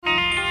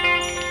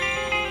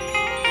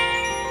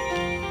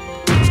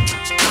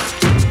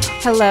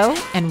Hello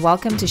and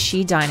welcome to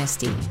She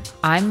Dynasty.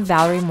 I'm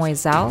Valerie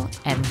Moiselle,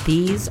 and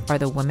these are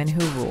the women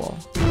who rule.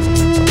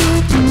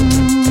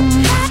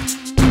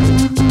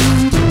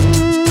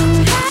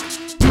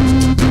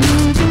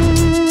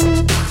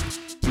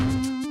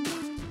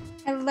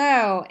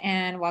 Hello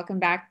and welcome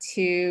back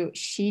to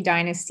She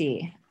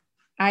Dynasty.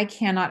 I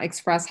cannot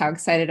express how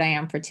excited I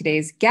am for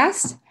today's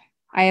guest.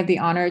 I have the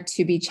honor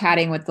to be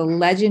chatting with the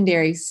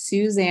legendary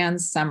Suzanne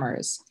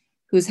Somers,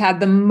 who's had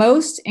the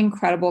most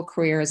incredible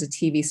career as a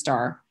TV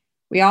star.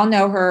 We all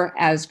know her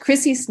as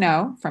Chrissy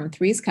Snow from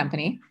Three's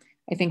Company.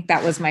 I think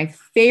that was my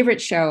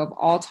favorite show of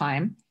all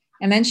time.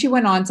 And then she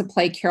went on to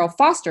play Carol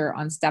Foster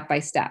on Step by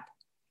Step.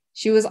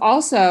 She was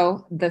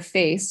also the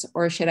face,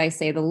 or should I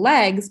say the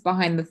legs,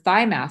 behind the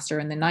Thigh Master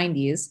in the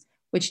 90s,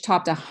 which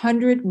topped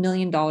 $100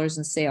 million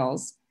in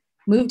sales.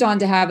 Moved on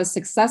to have a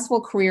successful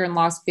career in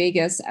Las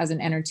Vegas as an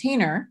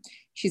entertainer.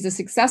 She's a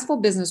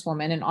successful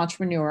businesswoman and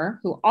entrepreneur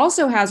who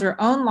also has her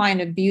own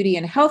line of beauty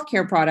and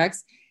healthcare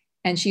products.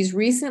 And she's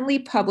recently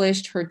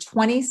published her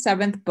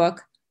 27th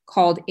book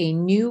called A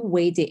New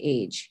Way to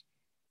Age.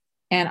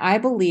 And I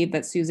believe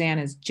that Suzanne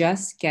is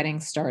just getting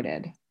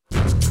started.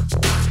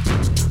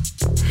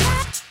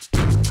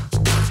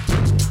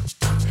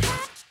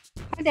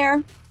 Hi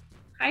there.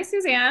 Hi,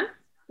 Suzanne.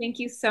 Thank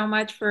you so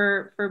much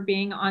for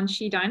being on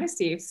She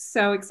Dynasty.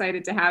 So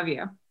excited to have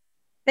you.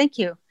 Thank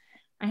you.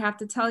 I have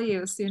to tell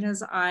you, as soon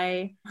as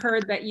I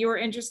heard that you were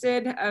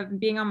interested of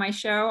being on my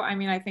show,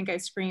 I think I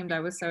screamed. I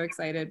was so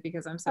excited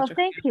because I'm such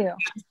thank you.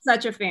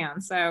 Such a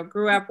fan. So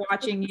grew up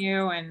watching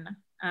you and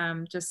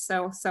just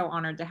so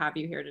honored to have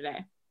you here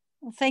today.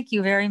 Well, thank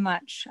you very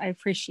much. I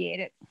appreciate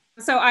it.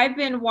 So I've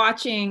been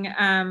watching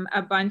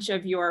a bunch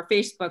of your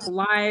Facebook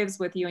lives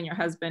with you and your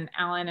husband,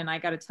 Alan, and I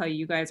got to tell you,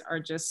 you guys are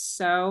just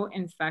so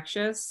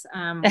infectious.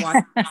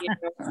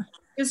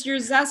 Just your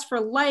zest for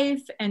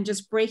life and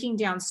just breaking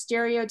down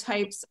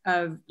stereotypes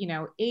of,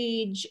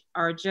 age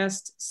are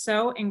just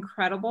so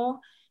incredible.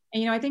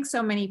 And, I think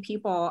so many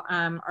people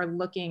are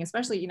looking,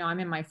 especially, I'm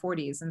in my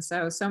 40s.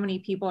 And so many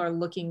people are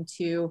looking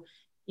to,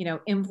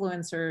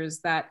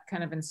 influencers that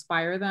kind of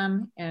inspire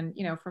them. And,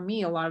 for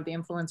me, a lot of the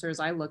influencers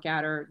I look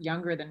at are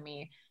younger than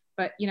me.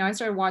 But, I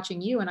started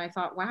watching you and I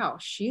thought, wow,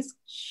 she's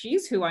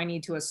who I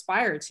need to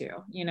aspire to.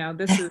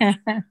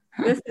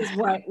 This is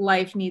what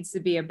life needs to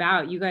be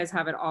about. You guys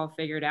have it all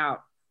figured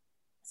out.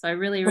 So I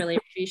really, really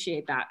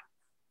appreciate that.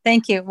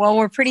 Thank you. Well,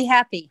 we're pretty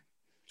happy.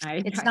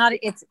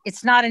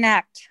 It's not an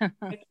act.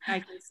 I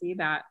can see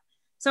that.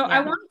 So yeah.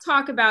 I want to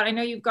talk about, I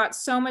know you've got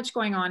so much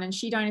going on, and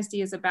She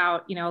Dynasty is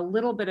about, a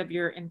little bit of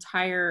your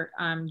entire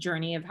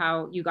journey of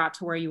how you got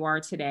to where you are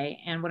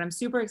today. And what I'm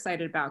super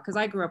excited about, because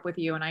I grew up with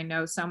you and I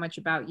know so much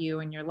about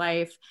you and your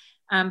life.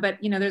 But,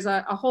 there's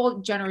a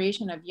whole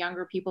generation of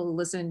younger people who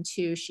listen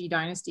to She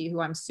Dynasty who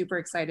I'm super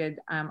excited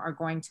are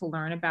going to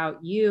learn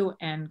about you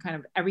and kind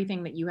of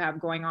everything that you have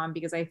going on,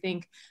 because I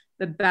think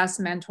the best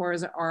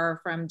mentors are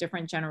from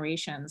different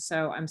generations.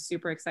 So I'm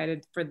super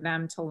excited for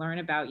them to learn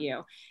about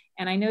you.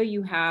 And I know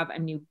you have a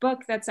new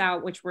book that's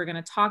out, which we're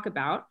going to talk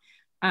about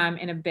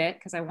in a bit,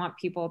 because I want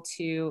people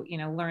to,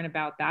 learn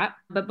about that.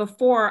 But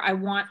before, I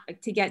want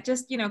to get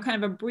just,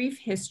 kind of a brief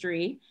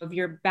history of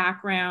your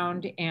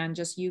background and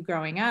just you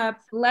growing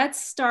up.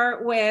 Let's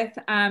start with,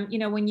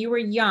 when you were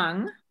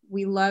young.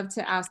 We love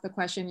to ask the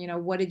question,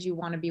 what did you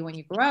want to be when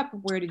you grew up?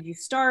 Where did you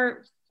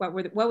start?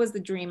 What was the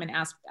dream and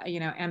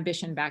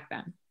ambition back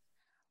then?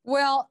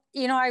 Well,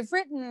 I've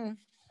written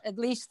at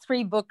least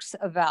 3 books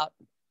about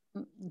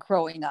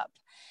growing up.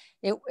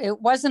 It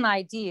wasn't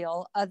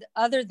ideal,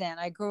 other than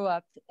I grew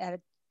up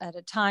at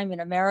a time in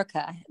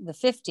America, the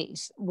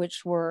 50s,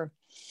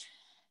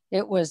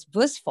 it was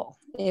blissful.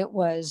 It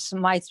was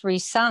my 3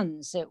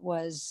 sons. It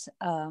was,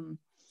 mom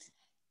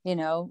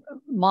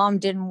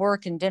didn't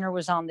work and dinner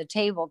was on the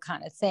table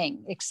kind of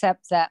thing,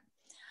 except that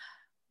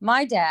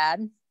my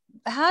dad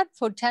had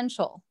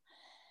potential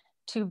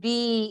to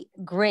be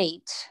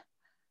great,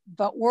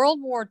 but World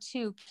War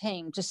II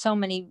came to so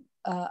many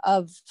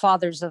of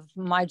fathers of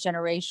my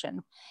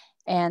generation.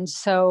 And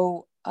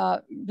so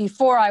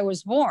before I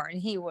was born,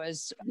 he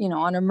was,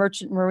 on a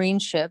merchant marine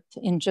ship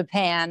in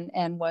Japan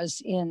and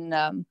was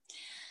in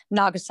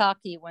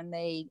Nagasaki when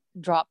they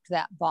dropped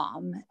that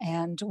bomb.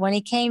 And when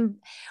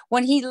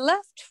he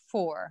left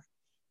for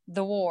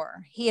the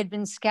war, he had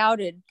been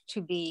scouted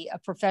to be a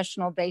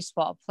professional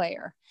baseball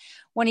player.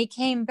 When he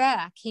came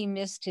back, he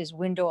missed his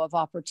window of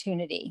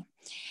opportunity.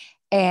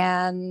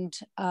 And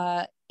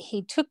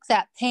he took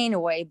that pain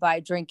away by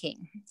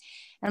drinking.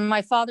 And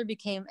my father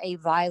became a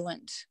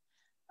violent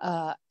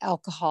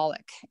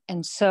alcoholic.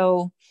 And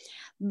so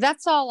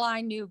that's all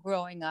I knew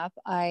growing up.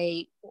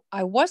 I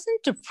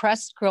wasn't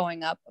depressed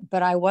growing up,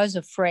 but I was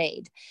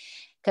afraid.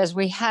 because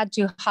we had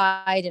to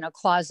hide in a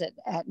closet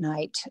at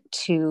night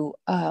to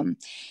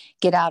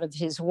get out of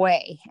his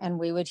way. And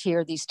we would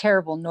hear these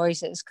terrible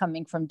noises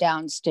coming from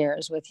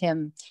downstairs with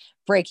him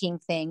breaking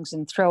things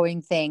and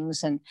throwing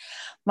things. And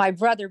my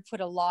brother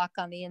put a lock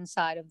on the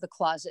inside of the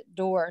closet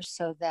door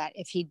so that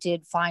if he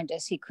did find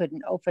us, he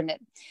couldn't open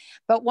it.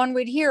 But when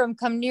we'd hear him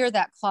come near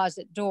that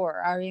closet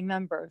door, I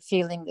remember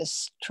feeling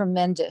this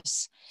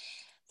tremendous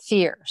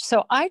fear.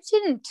 So I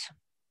didn't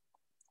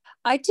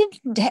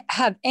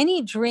have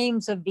any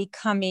dreams of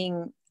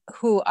becoming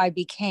who I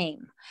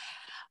became.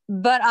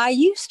 But I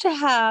used to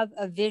have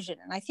a vision,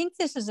 and I think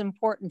this is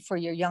important for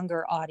your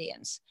younger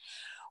audience.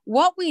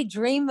 What we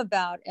dream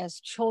about as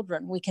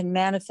children, we can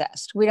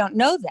manifest. We don't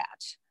know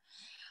that.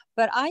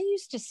 But I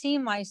used to see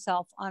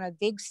myself on a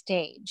big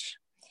stage.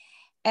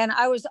 And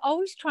I was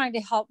always trying to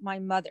help my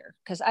mother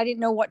because I didn't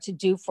know what to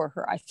do for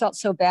her. I felt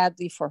so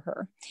badly for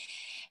her.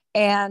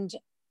 And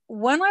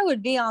when I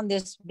would be on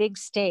this big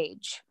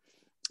stage,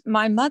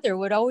 my mother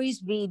would always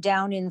be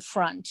down in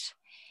front,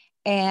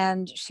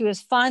 and she was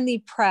finally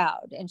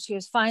proud and she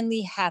was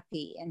finally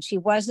happy, and she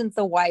wasn't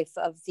the wife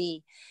of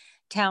the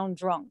town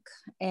drunk,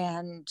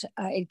 and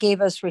it gave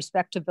us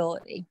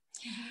respectability.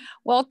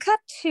 Well, cut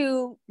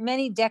to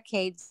many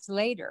decades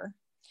later,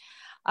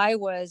 I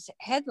was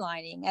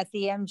headlining at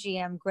the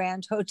MGM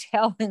Grand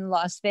Hotel in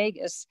Las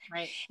Vegas.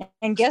 Right.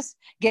 And guess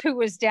who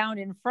was down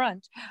in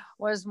front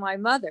was my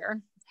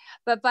mother.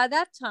 But by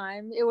that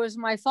time, it was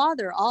my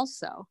father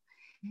also,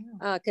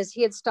 because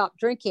he had stopped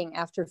drinking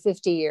after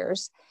 50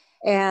 years.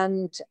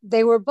 And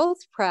they were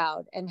both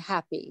proud and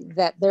happy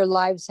that their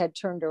lives had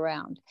turned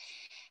around.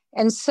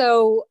 And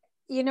so,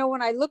 you know,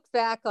 when I look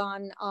back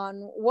on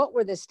what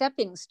were the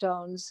stepping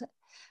stones,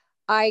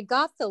 I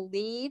got the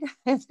lead,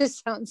 and this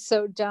sounds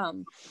so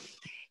dumb,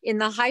 in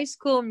the High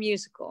School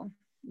Musical,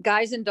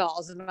 Guys and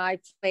Dolls, and I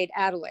played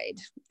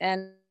Adelaide.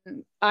 And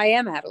I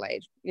am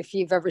Adelaide, if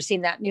you've ever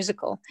seen that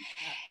musical.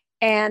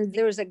 And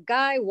there was a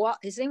guy,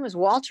 his name was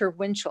Walter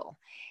Winchell,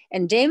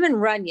 and Damon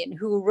Runyon,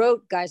 who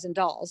wrote Guys and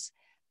Dolls,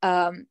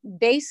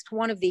 based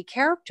one of the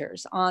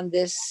characters on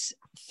this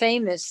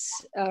famous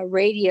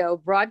radio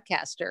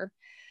broadcaster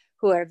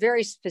who had a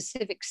very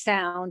specific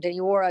sound, and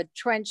he wore a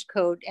trench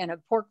coat and a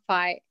pork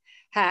pie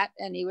hat,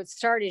 and he would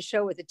start his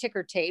show with a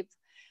ticker tape.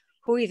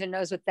 Who even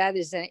knows what that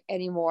is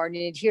anymore? And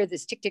you'd hear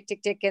this tick, tick,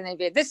 tick, tick, and they'd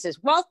be, this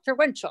is Walter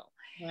Winchell.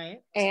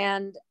 Right.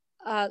 And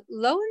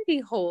lo and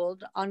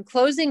behold, on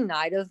closing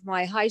night of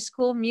my High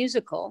School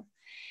Musical,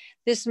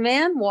 this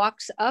man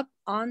walks up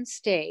on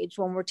stage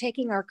when we're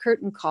taking our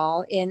curtain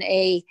call in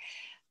a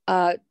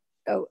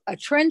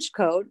trench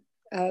coat,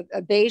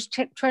 a beige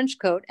trench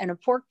coat, and a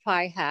pork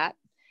pie hat.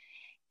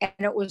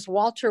 And it was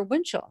Walter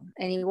Winchell.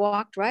 And he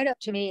walked right up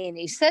to me and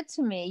he said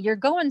to me, "You're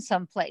going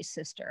someplace,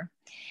 sister."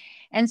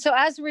 And so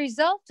as a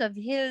result of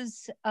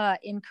his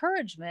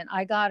encouragement,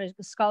 I got a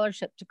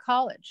scholarship to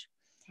college.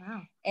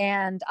 Wow.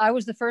 And I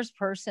was the first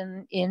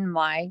person in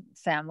my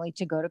family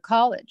to go to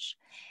college.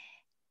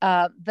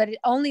 But it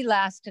only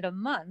lasted a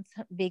month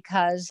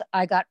because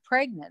I got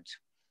pregnant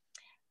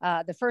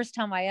the first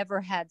time I ever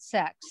had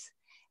sex.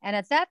 And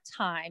at that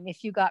time,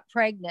 if you got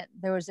pregnant,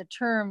 there was a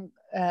term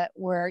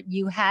where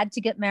you had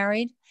to get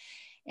married,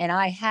 and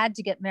I had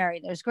to get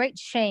married. There's great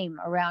shame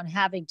around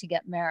having to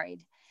get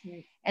married.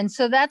 Right. And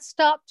so that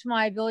stopped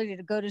my ability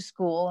to go to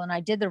school, and I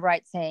did the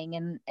right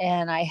thing,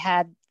 and I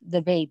had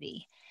the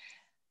baby.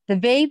 The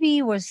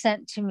baby was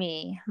sent to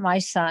me, my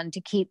son, to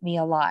keep me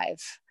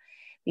alive,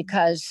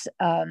 because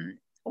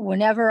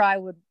whenever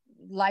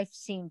life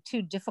seemed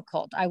too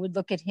difficult, I would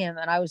look at him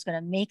and I was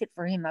going to make it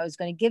for him. I was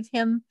going to give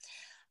him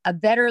a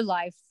better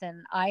life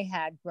than I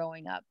had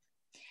growing up.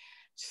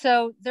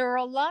 So there are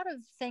a lot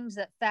of things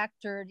that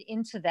factored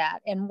into that.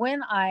 And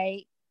when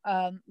I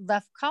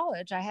left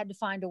college, I had to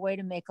find a way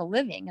to make a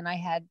living, and I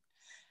had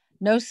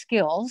no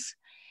skills.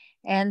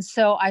 And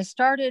so I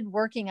started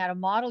working at a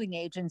modeling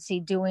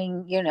agency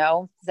doing,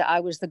 I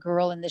was the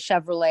girl in the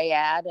Chevrolet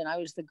ad, and I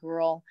was the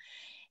girl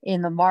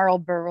in the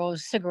Marlboro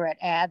cigarette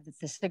ad, that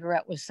the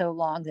cigarette was so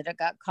long that it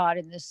got caught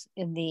in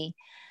the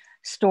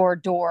store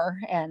door.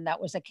 And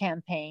that was a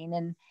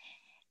campaign.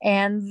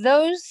 And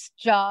those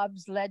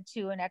jobs led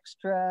to an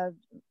extra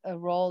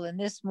role in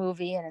this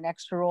movie and an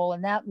extra role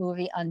in that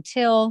movie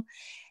until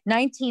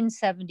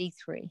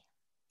 1973.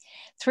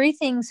 Three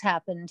things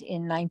happened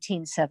in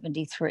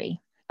 1973.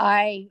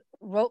 I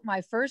wrote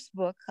my first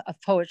book of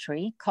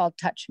poetry called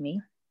Touch Me.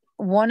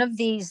 One of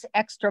these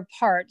extra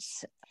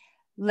parts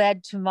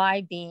led to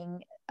my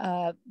being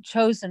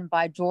chosen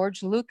by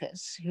George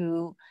Lucas,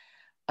 who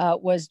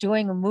was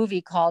doing a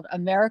movie called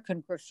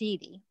American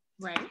Graffiti.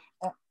 Right.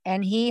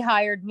 And he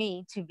hired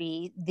me to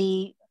be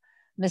the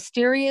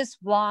mysterious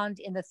blonde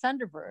in the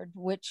Thunderbird,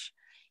 which,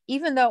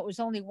 even though it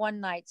was only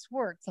one night's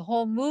work, the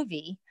whole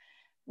movie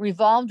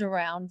revolved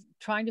around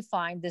trying to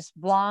find this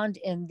blonde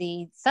in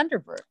the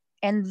Thunderbird.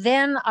 And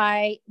then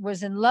I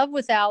was in love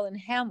with Alan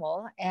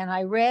Hamill, and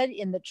I read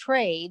in the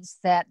trades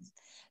that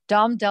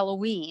Dom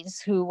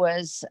DeLuise, who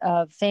was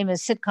a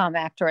famous sitcom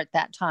actor at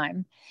that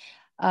time,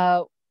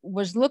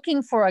 was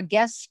looking for a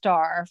guest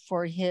star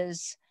for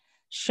his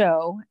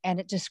show, and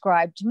it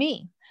described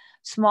me.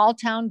 Small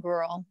town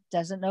girl,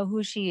 doesn't know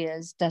who she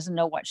is, doesn't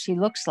know what she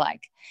looks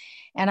like.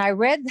 And I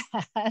read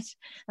that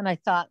and I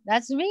thought,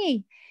 that's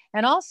me.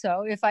 And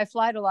also, if I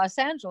fly to Los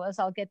Angeles,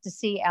 I'll get to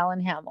see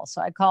Alan Hamill.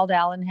 So I called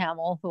Alan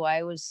Hamill, who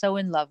I was so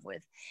in love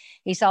with.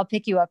 He said, I'll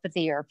pick you up at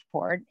the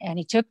airport. And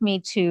he took me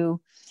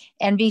to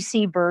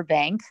NBC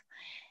Burbank.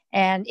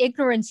 And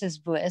ignorance is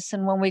bliss.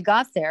 And when we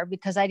got there,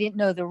 because I didn't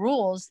know the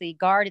rules, the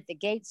guard at the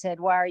gate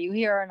said, why are you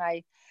here? And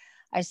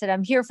I said,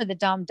 I'm here for the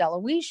Dom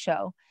DeLuise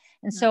show.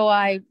 And so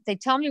they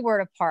tell me where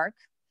to park.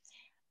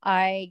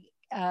 I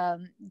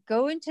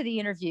go into the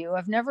interview.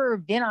 I've never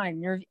been on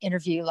an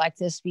interview like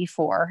this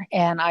before.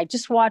 And I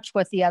just watch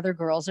what the other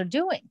girls are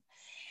doing.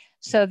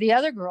 So the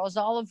other girls,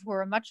 all of who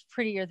are much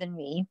prettier than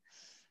me,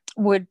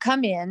 would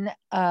come in,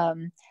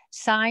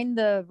 sign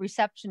the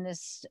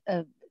receptionist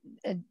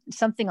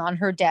something on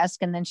her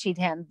desk, and then she'd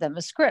hand them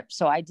a script.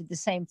 So I did the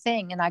same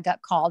thing, and I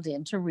got called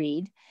in to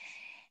read.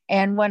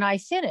 And when I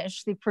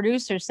finished, the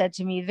producer said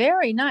to me,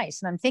 very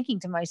nice. And I'm thinking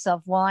to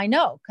myself, well, I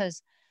know,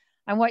 because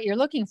I'm what you're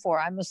looking for.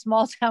 I'm a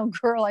small town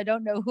girl. I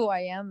don't know who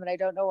I am, and I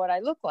don't know what I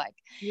look like.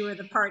 You were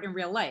the part in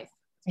real life.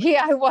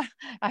 Yeah,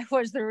 I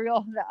was the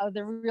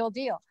real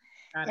deal.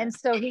 And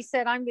so he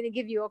said, I'm going to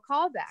give you a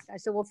call back. I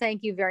said, well,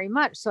 thank you very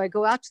much. So I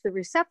go out to the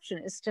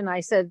receptionist and I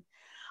said,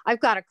 I've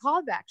got a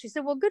call back. She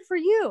said, well, good for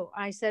you.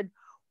 I said,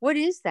 what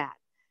is that?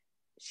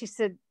 She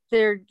said,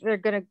 they're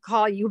going to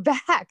call you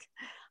back.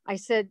 I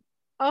said,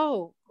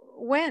 oh,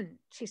 when?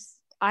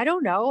 I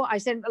don't know. I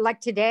said, like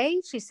today?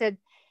 She said,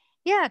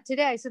 yeah,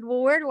 today. I said,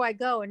 well, where do I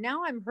go? And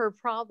now I'm her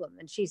problem.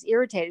 And she's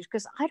irritated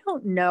because I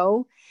don't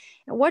know.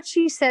 And what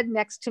she said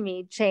next to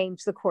me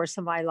changed the course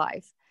of my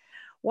life.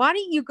 Why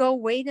don't you go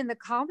wait in the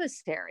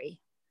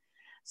commissary?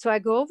 So I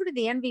go over to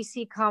the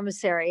NBC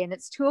commissary, and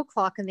it's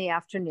 2:00 in the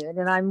afternoon,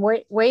 and I'm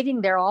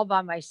waiting there all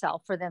by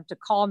myself for them to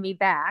call me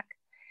back.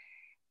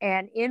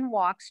 And in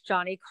walks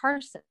Johnny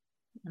Carson.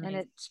 Amazing.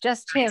 And it's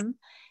just him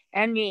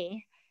and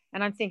me.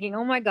 And I'm thinking,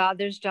 oh my God,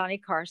 there's Johnny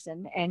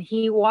Carson. And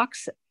he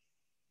walks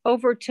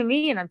over to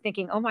me, and I'm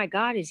thinking, oh my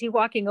God, is he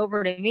walking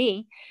over to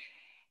me?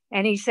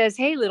 And he says,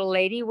 hey, little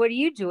lady, what are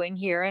you doing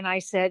here? And I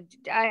said,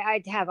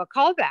 I'd have a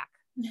callback.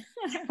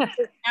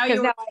 Now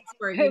you were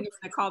where you knew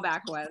what the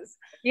callback was.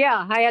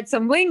 Yeah, I had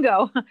some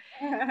lingo.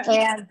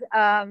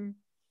 And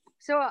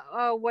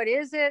so what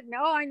is it?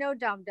 No, I know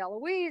Dom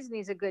DeLuise, and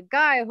he's a good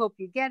guy. I hope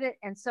you get it.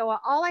 And so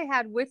all I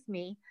had with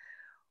me,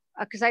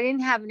 because I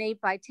didn't have an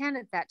 8x10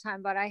 at that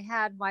time, but I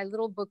had my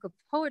little book of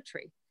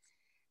poetry.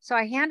 So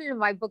I handed him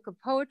my book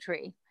of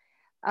poetry,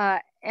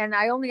 and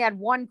I only had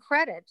one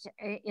credit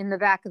in the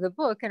back of the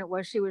book, and it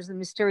was She Was the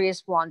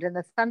Mysterious Blonde in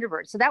the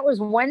Thunderbird. So that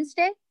was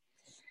Wednesday.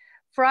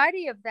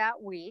 Friday of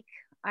that week,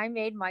 I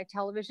made my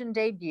television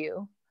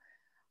debut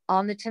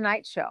on The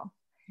Tonight Show.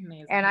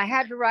 Amazing. And I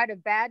had to write a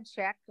bad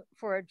check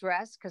for a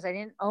dress because I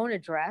didn't own a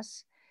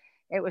dress.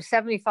 It was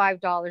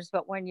 $75,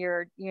 but when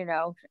you're,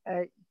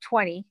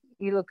 20,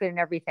 you look good in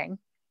everything.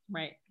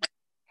 Right.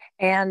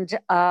 And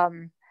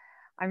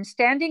I'm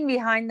standing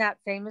behind that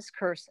famous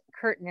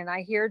curtain, and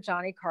I hear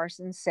Johnny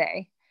Carson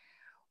say,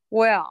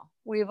 well,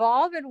 we've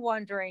all been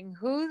wondering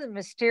who the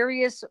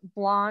mysterious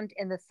blonde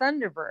in the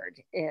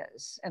Thunderbird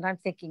is. And I'm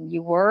thinking,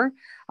 you were?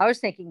 I was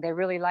thinking they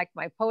really liked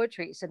my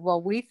poetry. He said,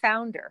 well, we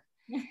found her.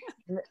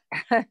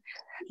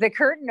 The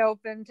curtain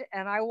opened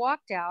and I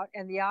walked out,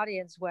 and the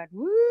audience went,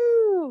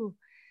 woo.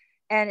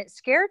 And it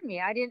scared me.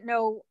 I didn't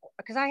know,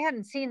 because I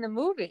hadn't seen the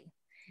movie.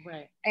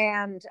 Right.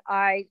 And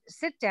I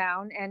sit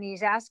down, and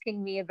he's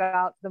asking me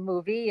about the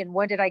movie and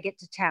when did I get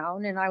to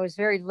town? And I was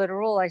very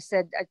literal. I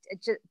said,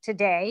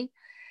 today.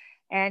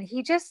 And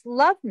he just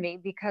loved me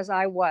because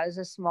I was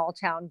a small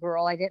town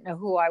girl. I didn't know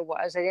who I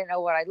was. I didn't know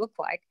what I looked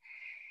like.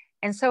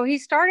 And so he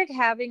started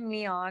having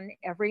me on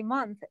every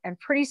month. And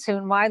pretty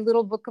soon my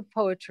little book of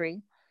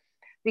poetry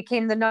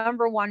became the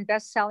 #1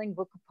 best-selling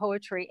book of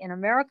poetry in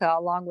America,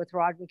 along with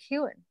Rod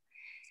McEwen.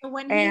 So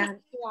when he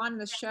had you on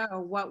the show,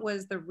 what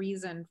was the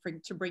reason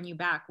to bring you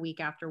back week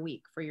after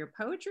week? For your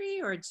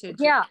poetry, or to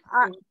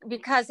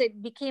because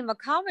it became a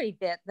comedy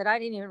bit that I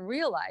didn't even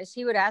realize.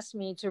 He would ask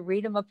me to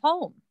read him a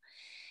poem.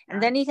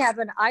 And then he'd have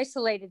an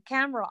isolated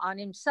camera on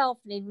himself,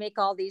 and he'd make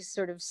all these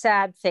sort of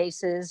sad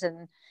faces,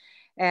 and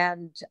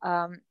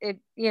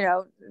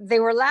they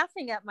were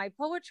laughing at my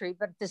poetry,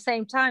 but at the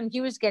same time, he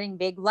was getting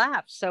big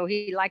laughs. So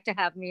he liked to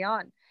have me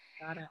on.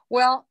 Got it.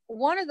 Well,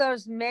 one of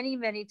those many,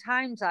 many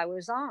times I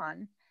was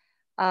on,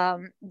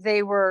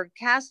 they were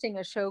casting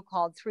a show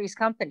called Three's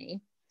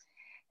Company,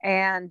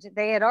 and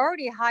they had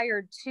already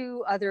hired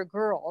 2 other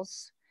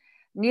girls,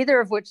 neither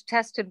of which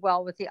tested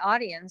well with the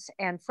audience.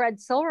 And Fred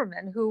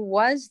Silverman, who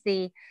was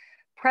the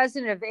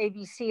president of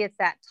ABC at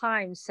that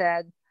time,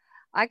 said,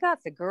 I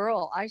got the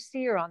girl. I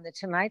see her on The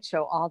Tonight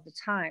Show all the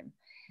time.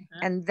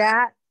 Mm-hmm. And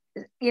that,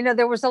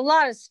 there was a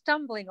lot of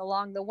stumbling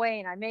along the way,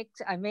 and I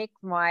make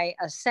my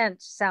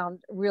ascent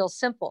sound real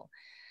simple,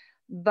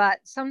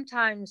 but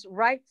sometimes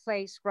right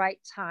place, right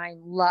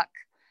time, luck.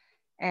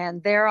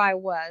 And there I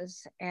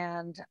was,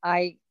 and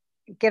I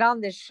get on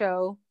this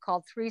show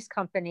called Three's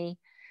Company,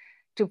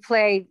 to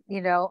play,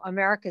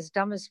 America's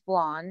Dumbest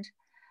Blonde.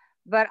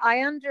 But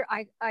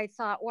I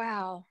thought,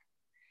 wow,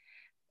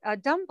 a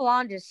dumb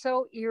blonde is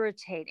so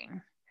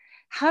irritating.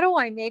 How do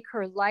I make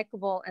her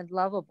likable and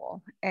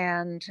lovable?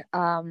 And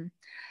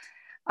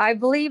I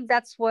believe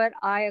that's what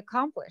I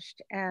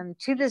accomplished. And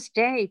to this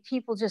day,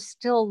 people just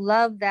still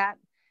love that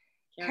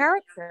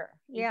character.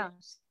 Yeah.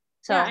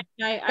 So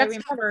yeah, I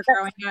remember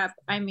growing up.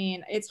 I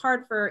mean, it's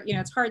hard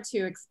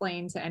to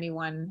explain to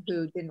anyone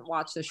who didn't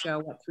watch the show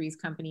what Three's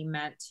Company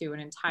meant to an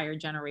entire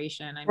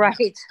generation. I mean,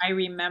 right. I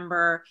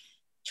remember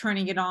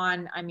turning it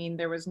on. I mean,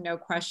 there was no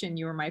question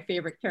you were my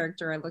favorite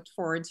character. I looked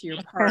forward to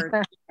your part.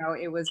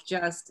 It was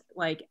just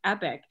like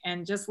epic.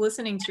 And just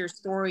listening to your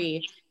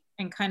story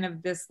and kind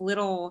of this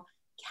little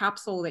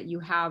capsule that you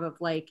have of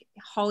like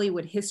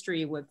Hollywood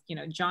history with,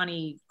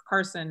 Johnny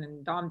Carson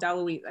and Dom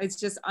DeLuise. It's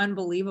just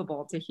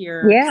unbelievable to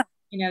hear,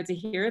 to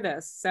hear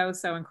this. So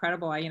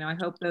incredible. I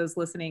hope those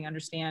listening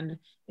understand,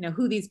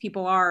 who these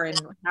people are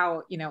and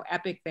how,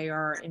 epic they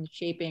are in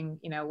shaping,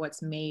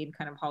 what's made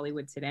kind of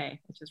Hollywood today.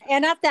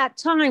 And at that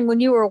time when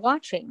you were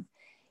watching,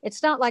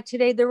 it's not like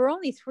today, there were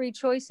only 3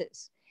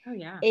 choices. Oh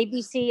yeah.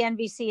 ABC,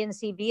 NBC, and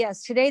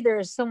CBS. Today, there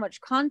is so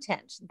much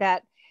content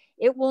that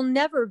it will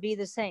never be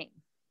the same.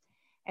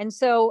 And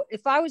so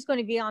if I was going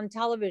to be on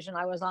television,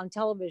 I was on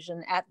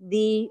television at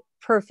the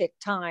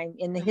perfect time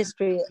in the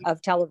history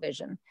of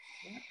television.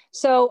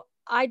 So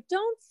I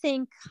don't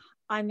think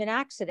I'm an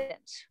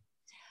accident.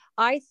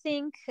 I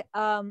think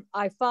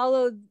I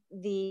followed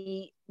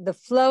the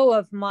flow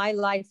of my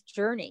life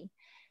journey,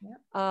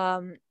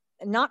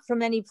 not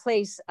from any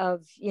place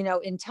of,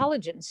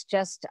 intelligence,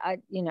 just,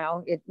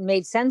 it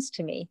made sense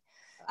to me.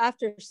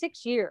 After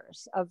 6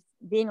 years of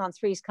being on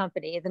Three's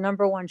Company, the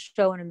 #1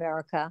 show in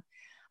America,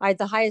 I had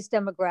the highest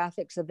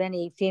demographics of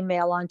any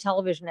female on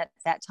television at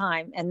that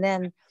time. And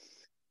then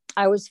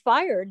I was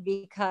fired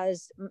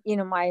because,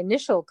 my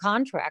initial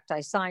contract,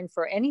 I signed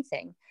for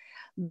anything.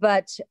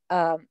 But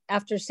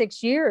after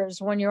 6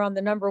 years, when you're on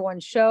the #1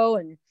 show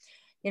and,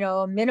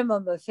 a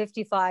minimum of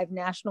 55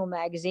 national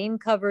magazine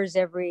covers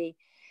every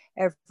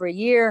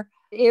year,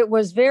 it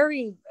was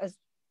very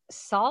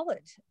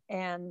solid.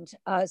 And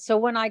so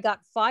when I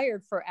got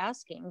fired for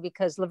asking,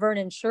 because Laverne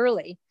and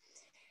Shirley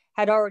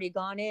had already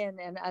gone in,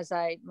 and as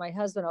my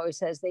husband always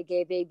says, they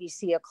gave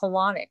ABC a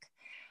colonic.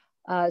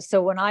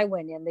 So when I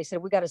went in, they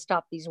said, we got to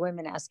stop these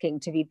women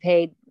asking to be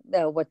paid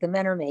what the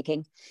men are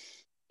making.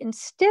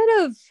 Instead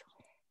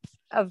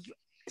of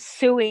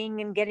suing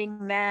and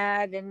getting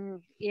mad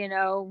and,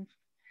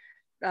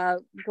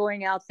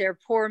 going out there,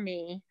 poor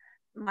me,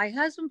 my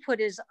husband put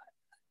his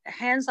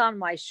hands on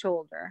my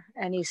shoulder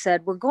and he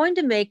said, we're going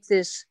to make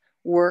this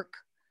work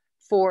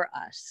for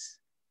us.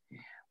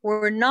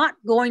 We're not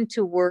going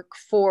to work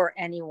for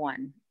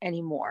anyone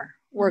anymore.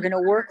 We're going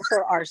to work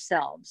for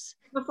ourselves.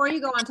 Before you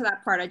go on to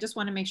that part, I just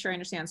want to make sure I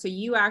understand. So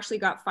you actually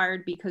got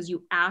fired because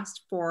you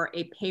asked for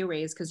a pay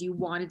raise because you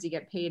wanted to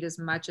get paid as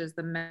much as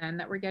the men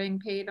that were getting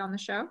paid on the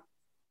show?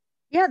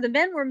 Yeah, the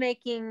men were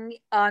making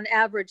on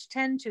average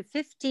 10 to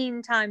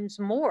 15 times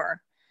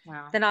more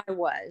than I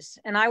was.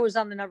 And I was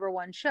on the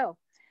 #1 show.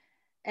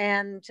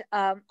 And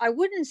I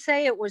wouldn't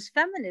say it was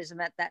feminism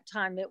at that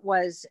time. It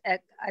was,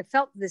 I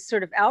felt this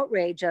sort of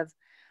outrage of,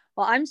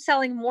 well, I'm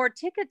selling more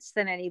tickets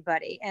than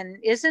anybody. And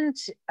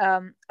isn't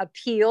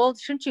appeal,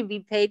 shouldn't you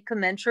be paid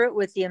commensurate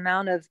with the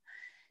amount of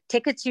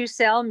tickets you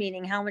sell,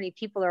 meaning how many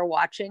people are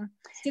watching?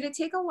 Did it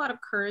take a lot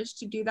of courage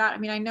to do that? I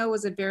mean, I know it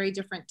was a very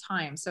different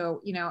time.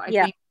 So, I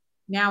think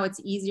now it's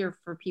easier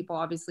for people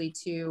obviously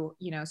to,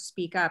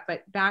 speak up.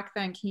 But back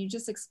then, can you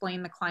just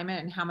explain the climate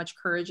and how much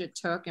courage it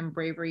took and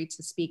bravery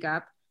to speak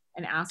up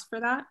and ask for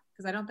that?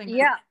 Because I don't think.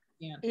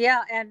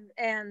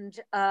 And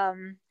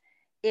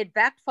it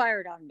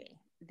backfired on me.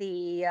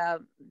 The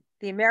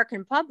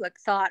American public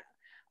thought,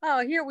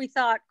 oh, here we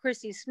thought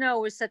Chrissy Snow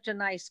was such a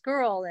nice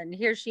girl, and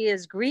here she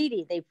is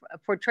greedy. They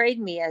portrayed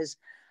me as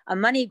a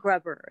money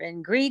grubber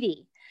and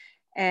greedy.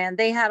 And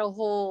they had a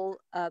whole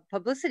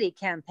publicity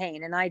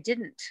campaign, and I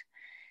didn't.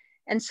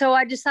 And so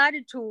I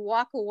decided to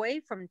walk away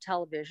from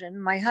television.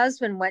 My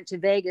husband went to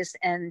Vegas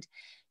and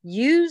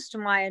used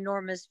my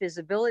enormous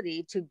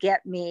visibility to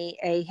get me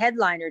a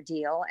headliner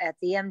deal at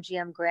the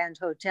MGM Grand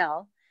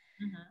Hotel.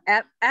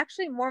 At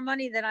actually more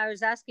money than I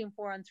was asking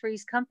for on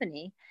Three's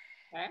Company.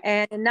 Okay.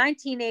 And in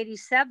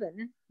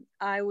 1987,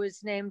 I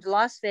was named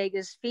Las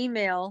Vegas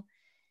Female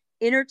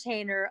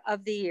Entertainer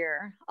of the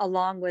Year,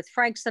 along with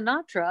Frank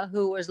Sinatra,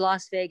 who was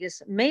Las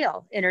Vegas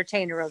Male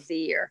Entertainer of the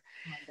Year.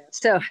 Oh,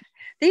 so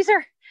these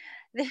are,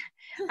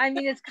 I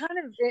mean, it's kind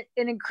of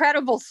an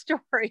incredible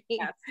story.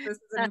 Yes, this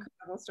is an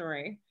incredible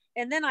story.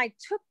 And then I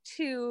took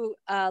to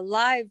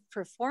live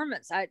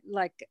performance. I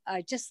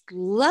just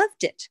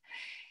loved it.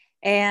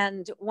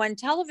 And when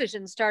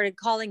television started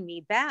calling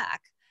me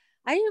back,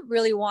 I didn't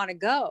really want to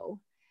go.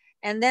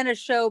 And then a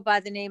show by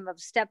the name of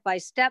Step by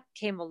Step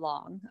came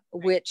along,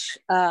 which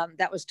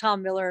that was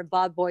Tom Miller and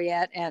Bob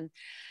Boyette. And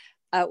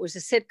it was a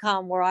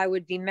sitcom where I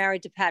would be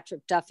married to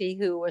Patrick Duffy,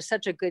 who was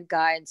such a good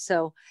guy. And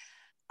so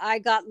I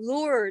got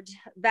lured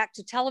back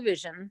to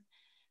television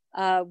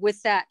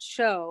with that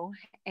show.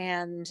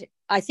 And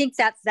I think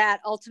that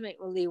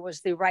ultimately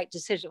was the right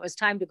decision. It was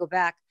time to go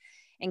back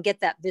and get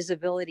that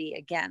visibility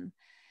again.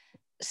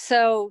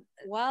 So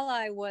while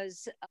I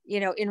was,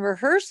 in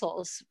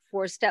rehearsals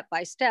for Step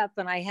by Step,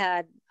 and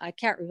I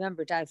can't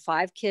remember, did I have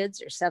 5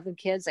 kids or 7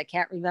 kids? I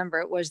can't remember.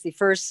 It was the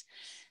first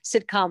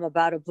sitcom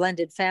about a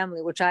blended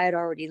family, which I had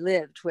already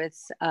lived with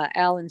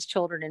Alan's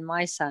children and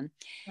my son.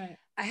 Right.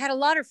 I had a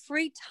lot of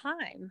free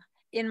time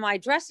in my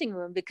dressing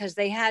room because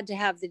they had to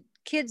have the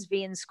kids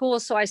be in school.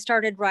 So I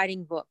started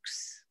writing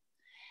books.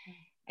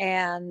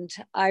 And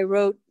I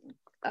wrote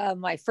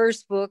my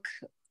first book,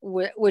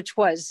 which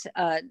was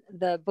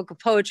the book of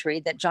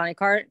poetry that Johnny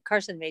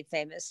Carson made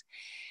famous.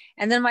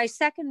 And then my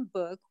second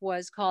book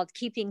was called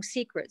Keeping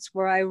Secrets,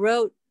 where I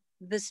wrote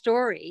the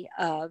story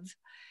of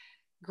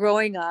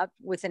growing up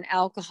with an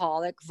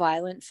alcoholic,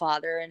 violent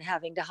father and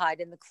having to hide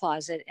in the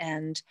closet,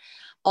 and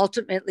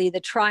ultimately the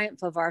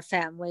triumph of our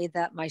family,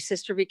 that my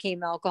sister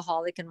became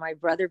alcoholic and my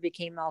brother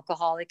became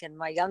alcoholic and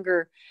my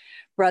younger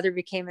brother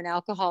became an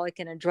alcoholic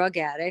and a drug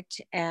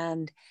addict.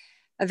 And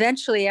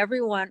eventually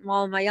everyone,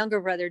 well, my younger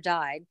brother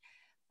died,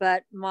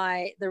 but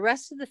the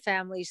rest of the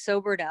family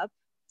sobered up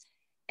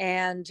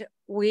and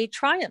we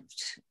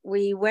triumphed.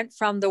 We went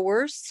from the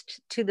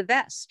worst to the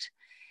best.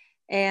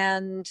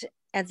 And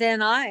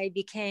then I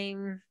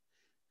became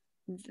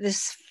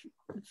this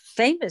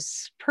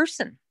famous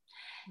person.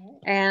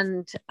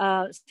 And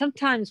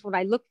sometimes when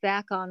I look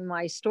back on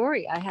my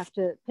story, I have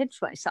to pinch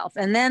myself.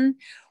 And then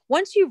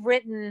once you've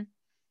written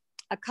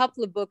a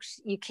couple of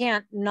books, you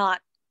can't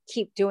not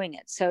keep doing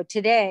it. So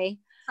today,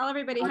 tell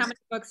everybody how many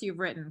books you've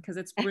written, because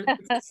it's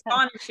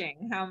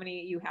astonishing how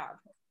many you have.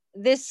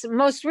 This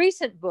most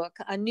recent book,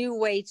 A New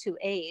Way to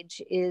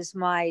Age, is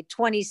my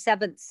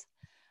 27th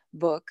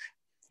book.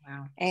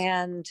 Wow.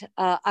 And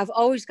I've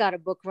always got a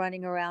book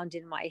running around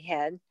in my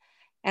head.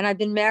 And I've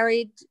been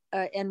married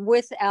and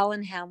with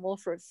Alan Hamill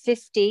for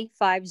 50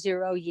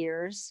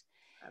 years.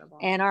 Incredible.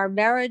 And our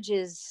marriage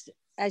is,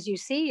 as you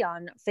see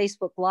on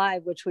Facebook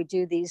Live, which we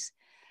do these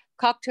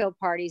cocktail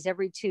parties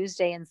every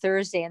Tuesday and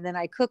Thursday, and then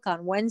I cook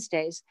on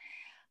Wednesdays.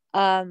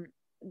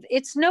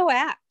 It's no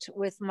act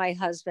with my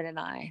husband and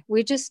I.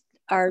 We just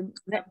are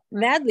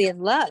madly in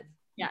love.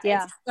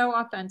 Yeah, it's so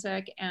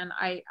authentic. And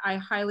I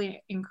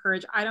highly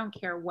encourage, I don't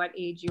care what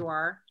age you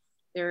are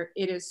there.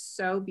 It is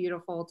so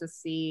beautiful to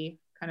see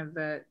kind of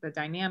the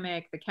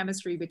dynamic, the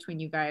chemistry between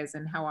you guys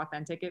and how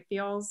authentic it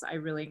feels. I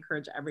really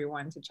encourage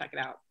everyone to check it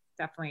out.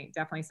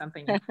 Definitely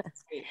something.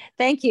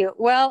 Thank you.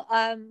 Well,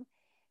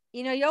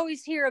 you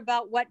always hear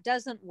about what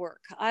doesn't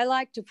work. I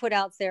like to put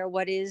out there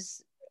what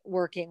is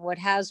working, what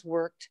has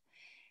worked.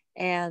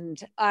 And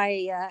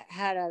I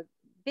had a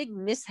big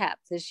mishap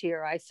this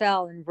year. I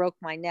fell and broke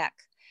my neck.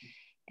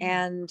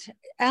 And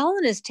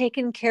Alan has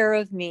taken care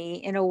of me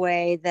in a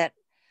way that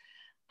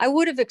I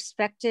would have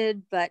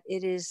expected, but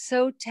it is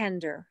so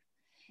tender.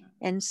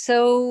 And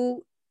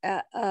so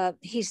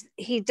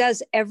he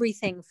does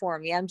everything for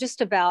me. I'm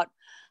just about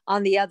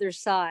on the other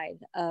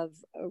side of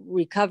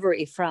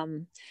recovery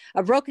from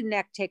a broken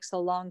neck. Takes a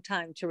long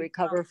time to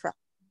recover from.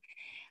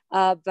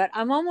 But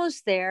I'm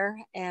almost there,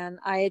 and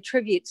I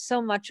attribute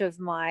so much of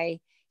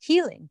my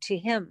healing to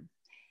him.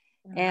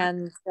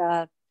 And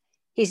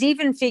he's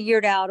even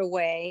figured out a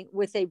way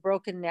with a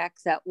broken neck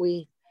that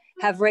we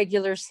have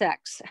regular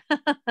sex. I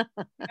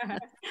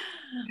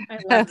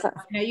love that.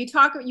 You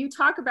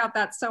talk about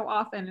that so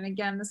often. And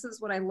again, this is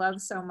what I love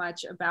so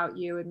much about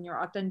you and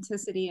your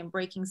authenticity and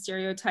breaking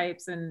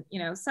stereotypes. And,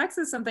 sex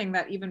is something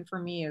that even for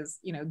me is,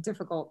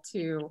 difficult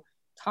to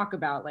talk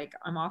about. Like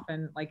I'm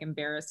often like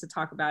embarrassed to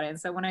talk about it. And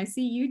so when I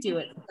see you do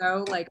it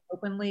so like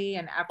openly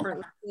and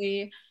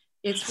effortlessly,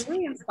 it's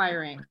really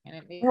inspiring. And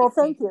it makes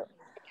thank you.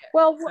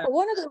 Well,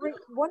 one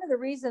of the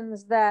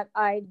reasons that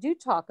I do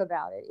talk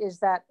about it is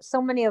that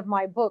so many of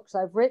my books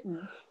I've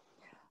written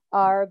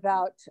are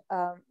about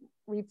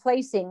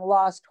replacing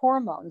lost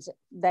hormones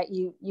that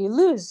you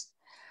lose.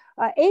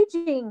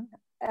 Aging,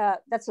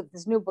 that's what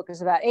this new book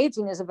is about.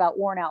 Aging is about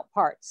worn out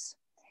parts.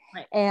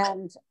 Right.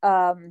 And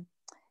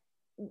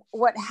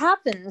what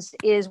happens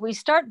is we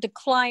start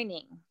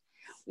declining.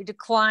 We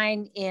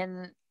decline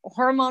in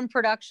hormone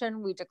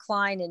production, we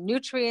decline in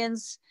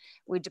nutrients,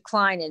 we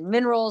decline in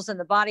minerals, and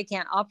the body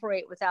can't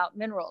operate without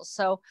minerals.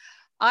 So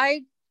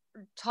I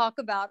talk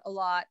about a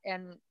lot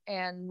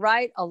and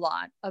write a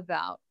lot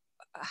about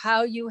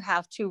how you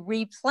have to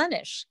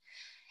replenish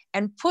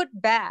and put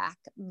back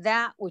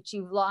that which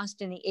you've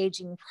lost in the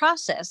aging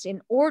process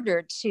in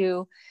order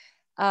to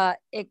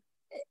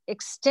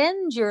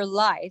extend your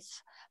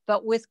life,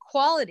 but with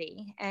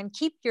quality, and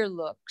keep your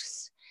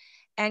looks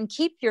and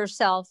keep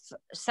yourself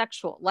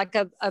sexual. Like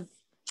a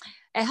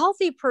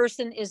healthy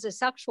person is a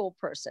sexual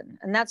person.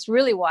 And that's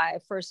really why I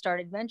first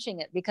started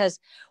mentioning it, because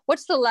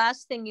what's the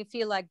last thing you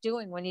feel like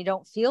doing when you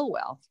don't feel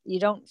well? You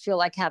don't feel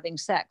like having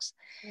sex.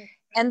 Mm-hmm.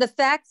 And the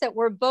fact that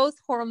we're both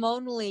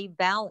hormonally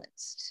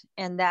balanced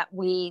and that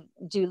we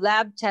do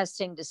lab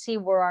testing to see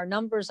where our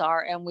numbers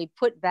are, and we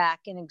put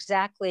back in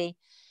exactly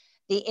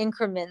the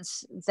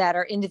increments that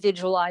are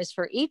individualized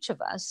for each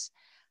of us,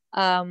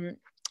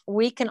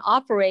 we can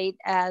operate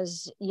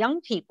as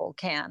young people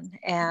can.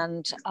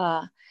 And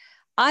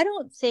I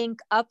don't think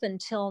up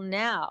until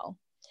now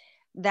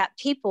that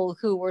people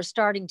who were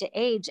starting to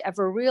age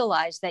ever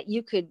realized that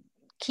you could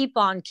keep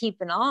on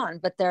keeping on,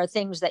 but there are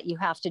things that you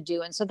have to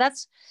do. And so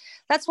that's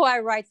why I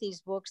write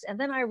these books. And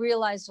then I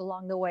realized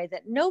along the way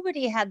that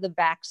nobody had the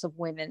backs of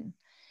women,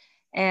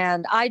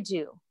 and I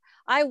do.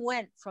 I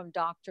went from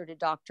doctor to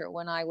doctor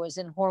when I was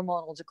in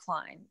hormonal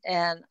decline,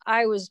 and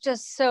I was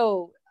just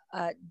so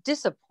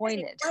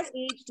disappointed. At what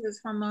age does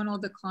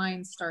hormonal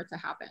decline start to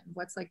happen?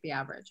 What's like the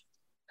average?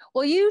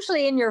 Well,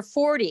 usually in your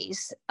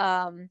 40s.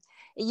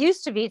 It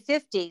used to be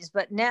 50s,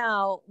 but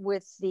now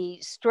with the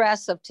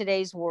stress of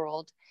today's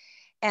world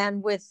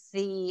and with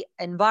the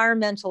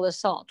environmental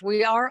assault,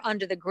 we are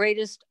under the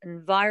greatest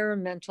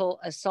environmental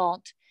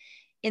assault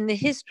in the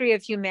history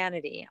of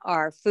humanity.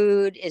 Our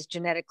food is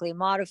genetically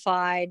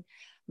modified.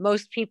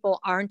 Most people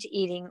aren't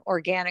eating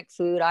organic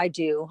food. I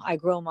do. I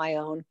grow my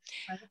own.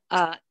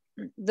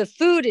 The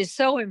food is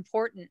so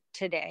important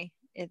today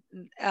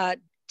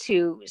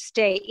to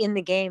stay in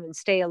the game and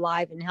stay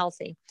alive and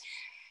healthy.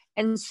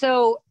 And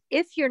so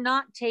if you're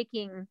not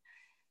taking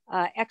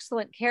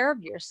excellent care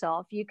of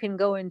yourself, you can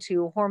go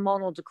into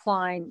hormonal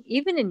decline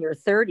even in your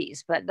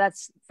 30s, but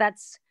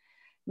that's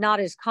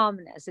not as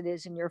common as it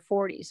is in your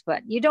 40s.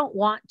 But you don't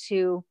want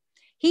to,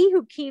 he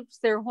who keeps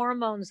their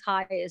hormones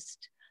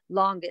highest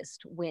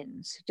longest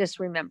wins. Just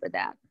remember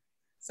that.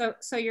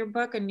 So your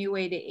book, A New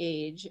Way to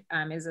Age,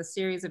 is a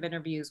series of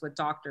interviews with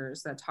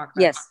doctors that talk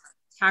about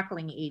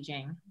tackling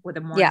aging with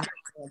a more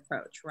natural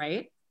approach,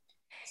 right?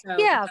 So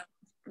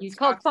it's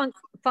called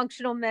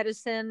functional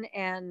medicine.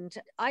 And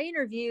I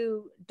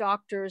interview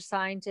doctors,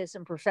 scientists,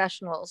 and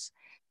professionals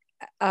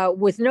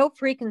with no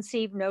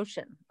preconceived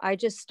notion. I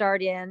just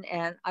start in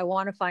and I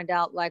want to find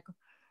out, like,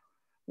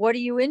 what are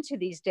you into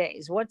these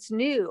days? What's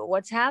new?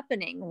 What's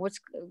happening?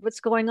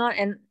 What's going on?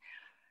 And,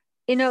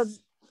 you know,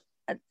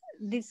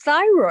 the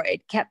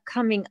thyroid kept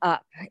coming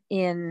up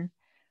in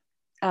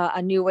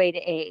A New Way to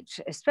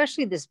Age,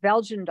 especially this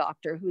Belgian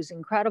doctor who's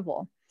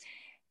incredible.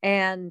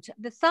 And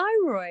the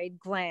thyroid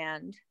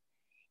gland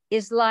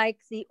is like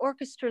the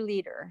orchestra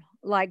leader,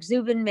 like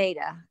Zubin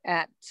Mehta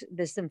at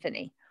the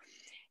symphony.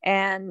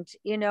 And,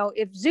 you know,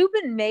 if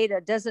Zubin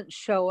Mehta doesn't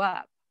show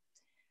up,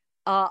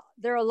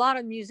 there are a lot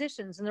of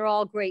musicians and they're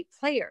all great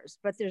players,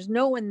 but there's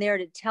no one there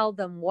to tell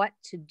them what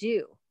to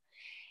do.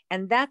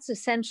 And that's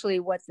essentially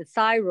what the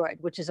thyroid,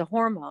 which is a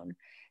hormone,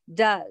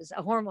 does,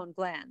 a hormone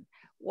gland.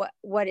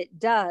 What it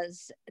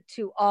does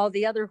to all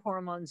the other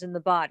hormones in the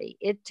body.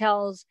 It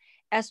tells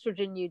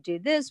estrogen, you do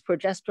this,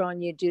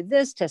 progesterone, you do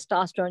this,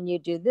 testosterone, you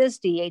do this,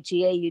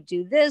 DHEA, you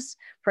do this,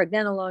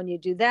 pregnenolone, you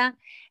do that.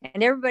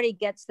 And everybody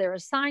gets their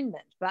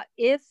assignment. But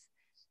if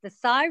the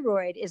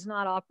thyroid is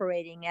not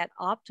operating at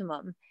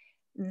optimum,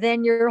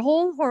 then your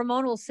whole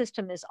hormonal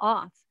system is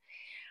off.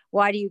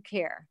 Why do you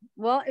care?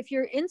 Well, if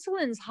your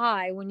insulin's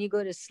high when you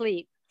go to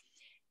sleep,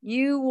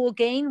 you will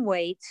gain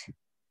weight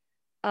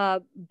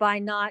by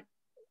not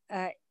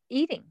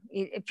eating.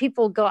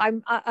 People go,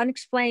 I'm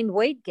unexplained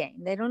weight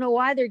gain. They don't know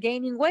why they're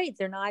gaining weight.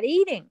 They're not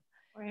eating.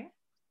 Right.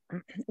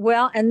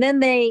 Well, and then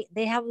they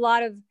have a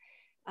lot of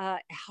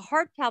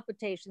heart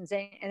palpitations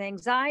and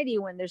anxiety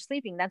when they're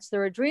sleeping. That's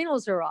their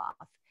adrenals are off.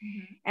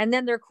 Mm-hmm. And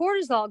then their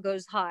cortisol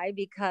goes high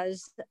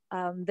because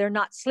they're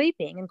not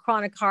sleeping, and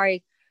chronic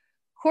high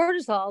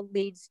cortisol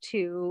leads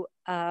to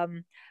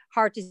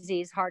heart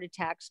disease, heart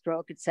attack,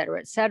 stroke, et cetera,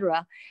 et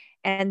cetera.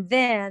 And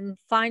then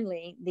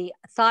finally, the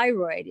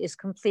thyroid is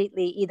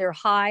completely either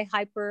high,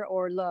 hyper,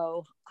 or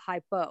low,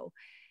 hypo.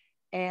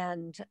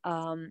 And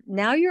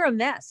now you're a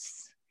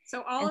mess.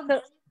 So all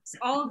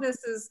of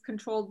this is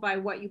controlled by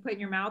what you put in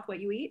your mouth,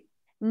 what you eat?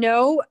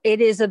 No,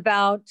 it is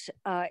about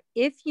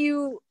if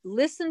you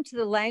listen to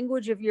the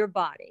language of your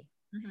body.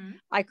 Mm-hmm.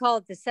 I call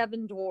it the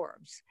 7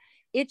 dwarves: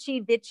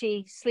 itchy,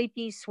 bitchy,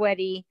 sleepy,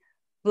 sweaty,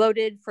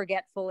 bloated,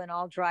 forgetful, and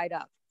all dried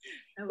up.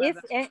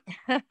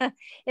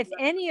 If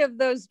any of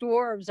those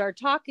dwarves are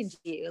talking to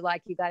you,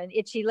 like you got an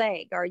itchy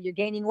leg, or you're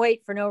gaining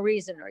weight for no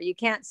reason, or you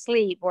can't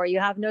sleep, or you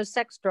have no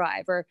sex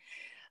drive, or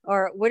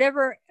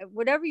whatever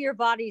your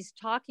body's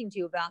talking to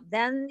you about,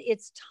 then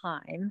it's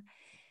time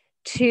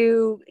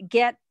to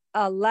get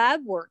a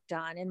lab work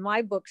done. And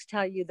my books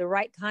tell you the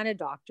right kind of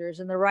doctors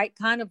and the right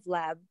kind of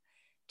lab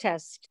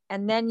test,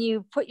 and then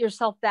you put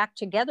yourself back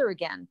together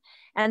again.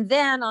 And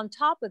then on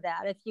top of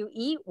that, if you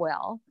eat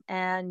well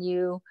and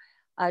you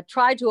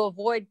try to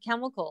avoid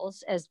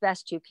chemicals as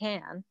best you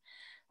can,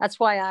 that's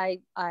why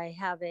I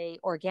have a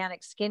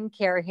organic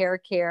skincare, hair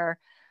care,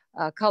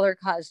 color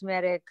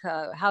cosmetic,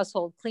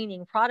 household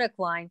cleaning product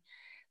line,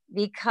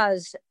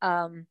 because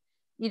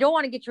you don't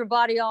want to get your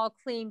body all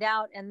cleaned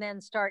out and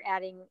then start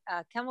adding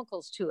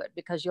chemicals to it,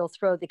 because you'll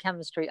throw the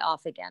chemistry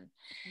off again.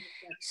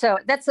 So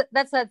that's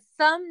a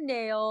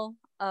thumbnail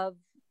of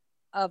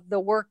the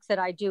work that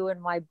I do in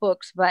my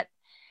books. But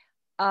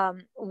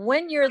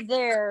when you're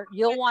there,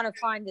 you'll want to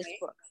find this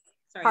book.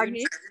 Sorry, pardon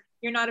me?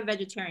 You're not a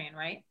vegetarian,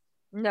 right?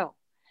 No.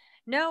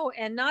 No,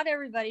 and not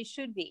everybody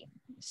should be.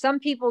 Some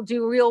people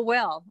do real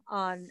well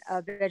on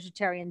a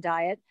vegetarian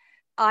diet.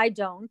 I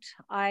don't.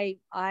 I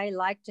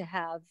like to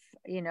have,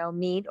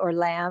 meat or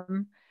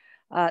lamb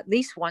at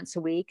least once a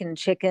week, and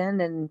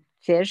chicken and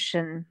fish,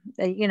 and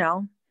I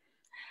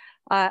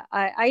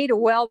eat a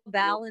well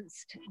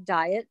balanced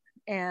diet,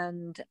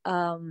 and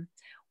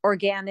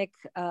organic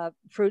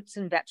fruits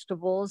and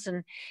vegetables.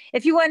 And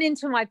if you went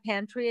into my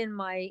pantry in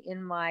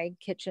my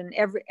kitchen,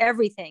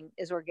 everything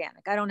is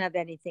organic. I don't have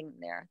anything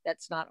there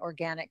that's not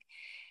organic.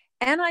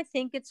 And I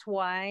think it's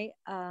why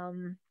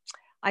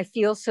I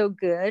feel so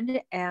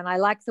good, and I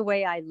like the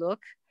way I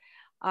look.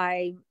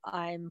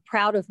 I'm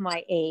proud of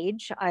my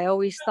age. I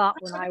always thought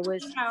when I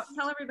was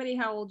tell everybody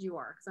how old you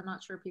are, because I'm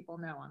not sure people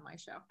know on my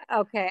show.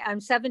 Okay, I'm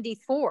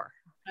 74.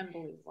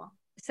 Unbelievable.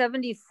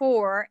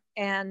 74,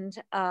 and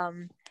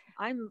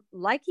I'm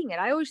liking it.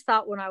 I always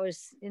thought when I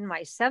was in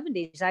my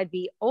 70s I'd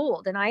be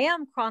old, and I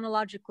am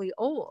chronologically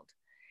old.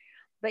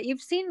 But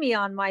you've seen me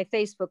on my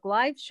Facebook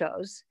Live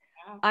shows.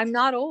 Yeah. I'm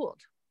not old.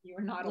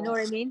 You're not old. You know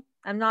what I mean?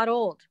 I'm not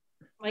old.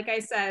 Like I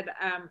said,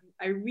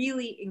 I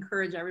really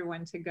encourage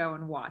everyone to go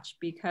and watch,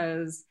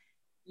 because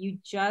you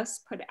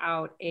just put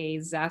out a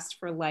zest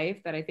for life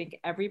that I think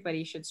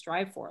everybody should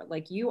strive for.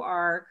 Like, you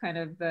are kind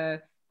of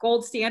the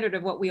gold standard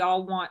of what we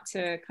all want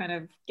to kind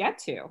of get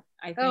to,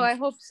 I think. Oh, I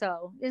hope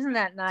so. Isn't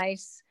that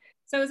nice?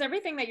 So is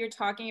everything that you're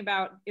talking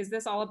about, is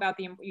this all about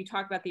you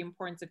talk about the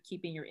importance of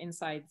keeping your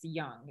insides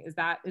young? Is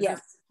yes.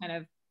 This kind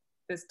of,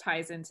 this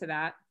ties into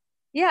that?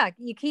 Yeah,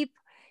 you keep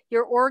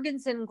your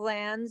organs and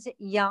glands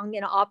young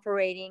and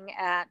operating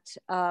at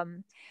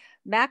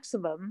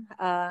maximum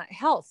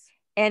health.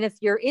 And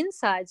if your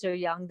insides are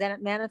young, then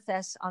it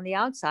manifests on the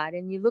outside,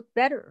 and you look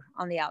better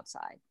on the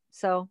outside.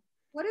 So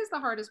what is the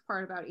hardest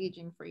part about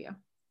aging for you,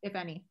 if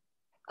any?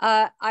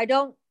 I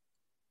don't,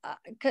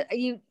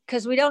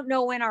 because we don't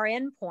know when our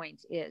end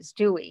point is,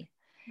 do we?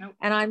 Nope.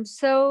 And I'm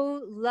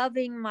so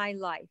loving my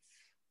life.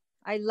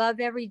 I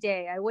love every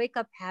day. I wake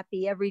up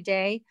happy every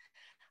day.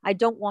 I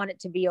don't want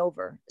it to be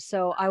over.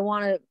 So I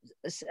want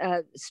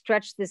to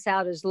stretch this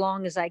out as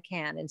long as I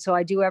can. And so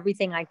I do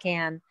everything I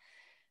can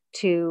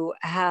to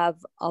have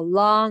a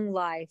long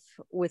life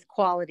with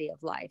quality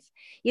of life.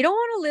 You don't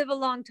want to live a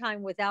long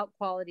time without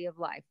quality of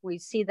life. We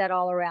see that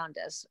all around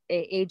us,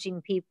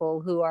 aging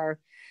people who are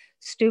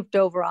stooped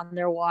over on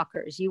their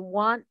walkers. You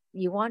want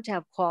to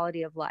have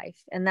quality of life.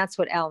 And that's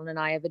what Ellen and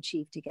I have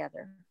achieved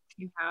together.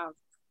 You have.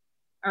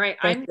 All right.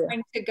 I'm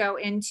going to go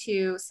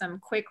into some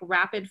quick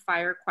rapid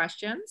fire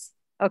questions.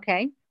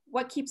 Okay.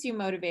 What keeps you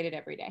motivated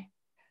every day?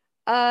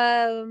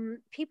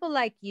 People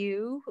like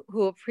you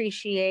who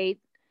appreciate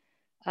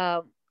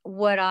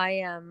what I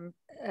am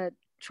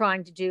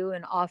trying to do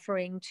and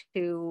offering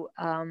to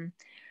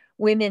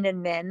women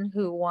and men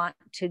who want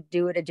to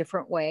do it a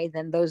different way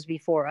than those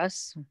before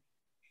us.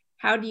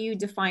 How do you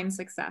define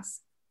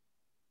success?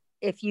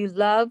 If you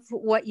love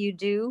what you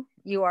do,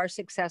 you are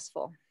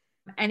successful.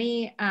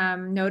 Any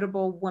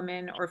notable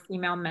women or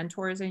female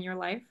mentors in your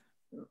life?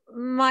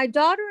 My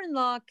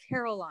daughter-in-law,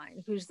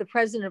 Caroline, who's the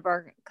president of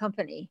our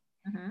company,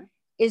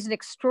 is an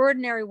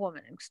extraordinary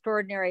woman,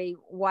 extraordinary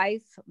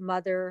wife,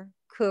 mother,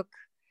 cook,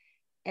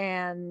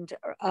 and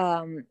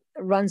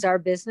runs our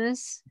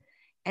business.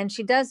 And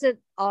she does it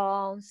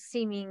all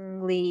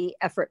seemingly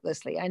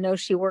effortlessly. I know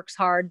she works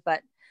hard,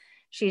 but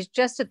she's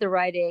just at the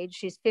right age.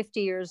 She's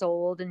 50 years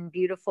old and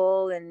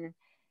beautiful,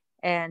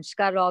 and she's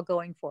got it all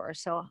going for her.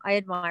 So I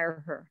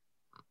admire her.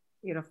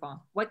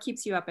 Beautiful. What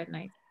keeps you up at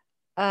night?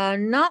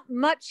 Not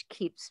much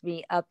keeps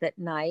me up at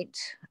night,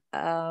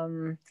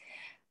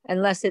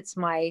 unless it's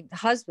my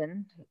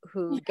husband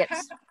who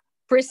gets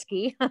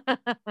frisky.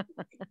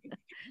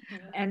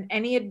 And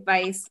any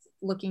advice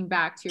looking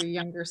back to your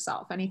younger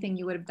self? Anything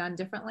you would have done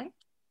differently?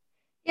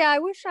 Yeah, I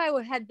wish I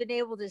had been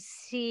able to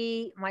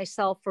see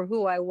myself for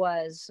who I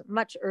was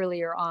much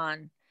earlier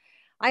on.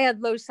 I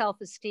had low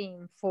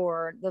self-esteem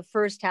for the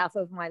first half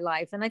of my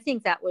life. And I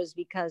think that was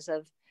because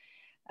of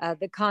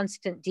the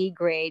constant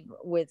degrade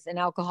with an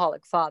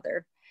alcoholic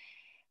father.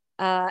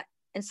 And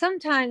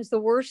sometimes the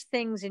worst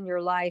things in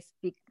your life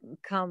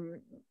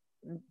become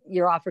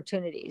your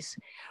opportunities.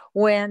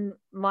 When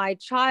my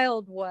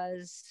child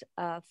was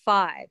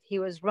 5, he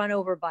was run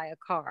over by a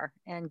car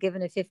and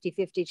given a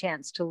 50-50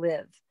 chance to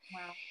live.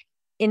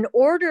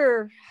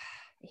 Wow.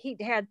 He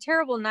had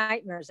terrible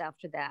nightmares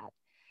after that.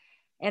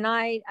 And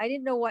I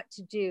didn't know what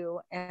to do.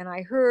 And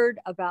I heard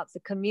about the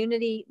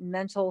community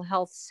mental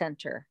health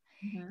center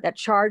that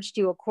charged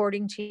you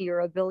according to your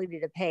ability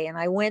to pay. And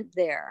I went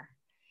there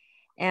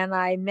and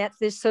I met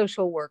this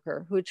social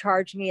worker who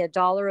charged me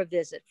 $1 a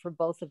visit for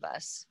both of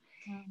us.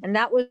 And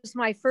that was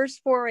my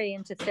first foray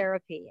into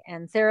therapy.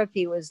 And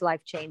therapy was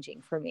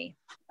life-changing for me.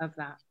 Love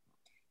that.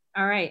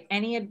 All right.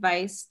 Any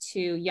advice to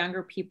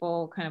younger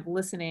people kind of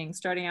listening,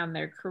 starting on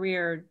their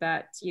career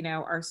that,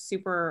 are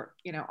super,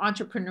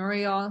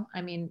 entrepreneurial?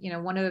 I mean,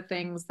 one of the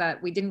things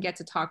that we didn't get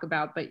to talk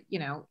about, but,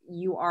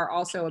 you are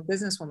also a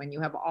businesswoman.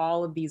 You have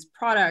all of these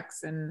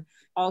products, and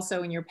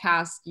also in your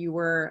past, you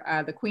were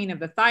the queen of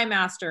the Thigh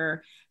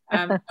Master.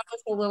 Tell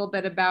us a little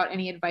bit about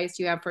any advice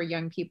you have for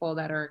young people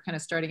that are kind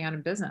of starting out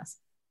in business.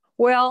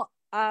 Well,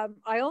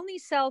 I only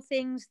sell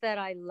things that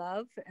I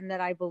love and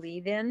that I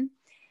believe in.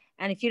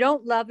 And if you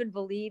don't love and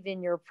believe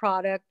in your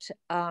product,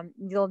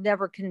 you'll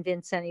never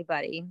convince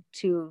anybody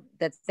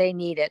that they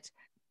need it.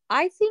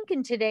 I think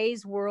in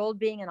today's world,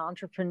 being an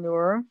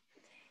entrepreneur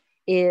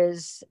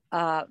is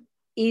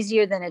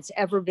easier than it's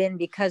ever been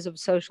because of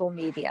social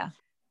media.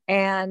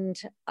 And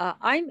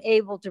I'm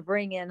able to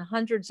bring in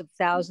hundreds of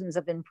thousands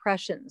of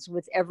impressions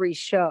with every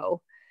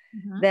show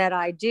that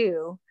I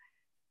do.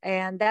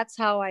 And that's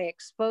how I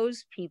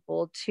expose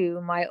people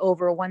to my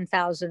over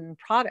 1,000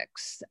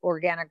 products,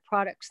 organic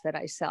products that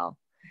I sell.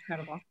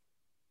 Incredible.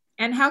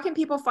 And how can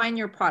people find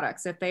your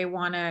products if they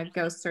want to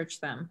go search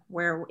them?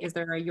 Where is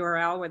there a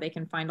URL where they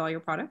can find all your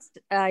products?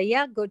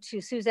 Yeah, go to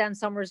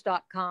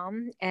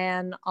SuzanneSummers.com.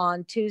 And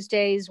on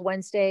Tuesdays,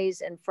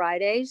 Wednesdays, and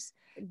Fridays,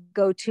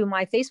 go to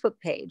my Facebook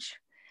page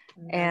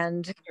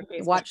and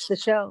watch the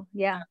show.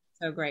 Yeah.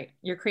 So great.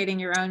 You're creating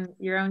your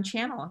own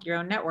channel, your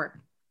own network.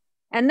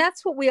 And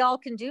that's what we all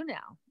can do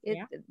now.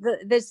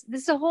 This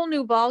is a whole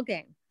new ball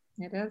game.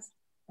 It is.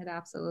 It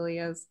absolutely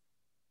is.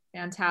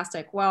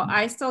 Fantastic. Well,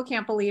 I still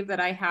can't believe that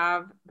I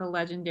have the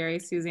legendary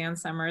Suzanne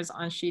Summers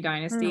on She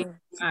Dynasty.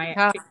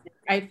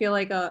 I feel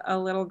like a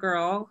little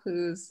girl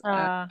who's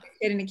a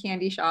kid in a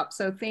candy shop.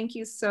 So thank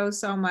you so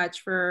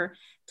much for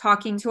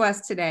talking to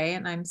us today.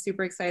 And I'm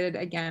super excited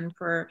again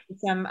for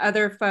some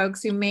other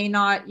folks who may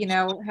not,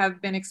 have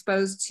been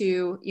exposed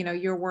to,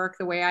 your work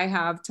the way I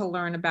have to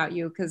learn about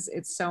you, because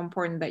it's so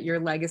important that your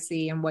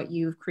legacy and what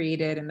you've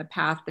created and the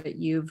path that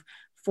you've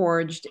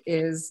forged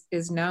is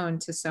known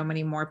to so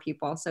many more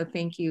people. So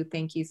thank you,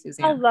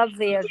 Suzanne. How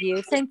lovely of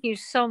you. Thank you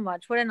so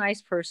much. What a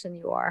nice person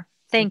you are.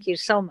 Thank you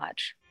so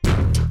much.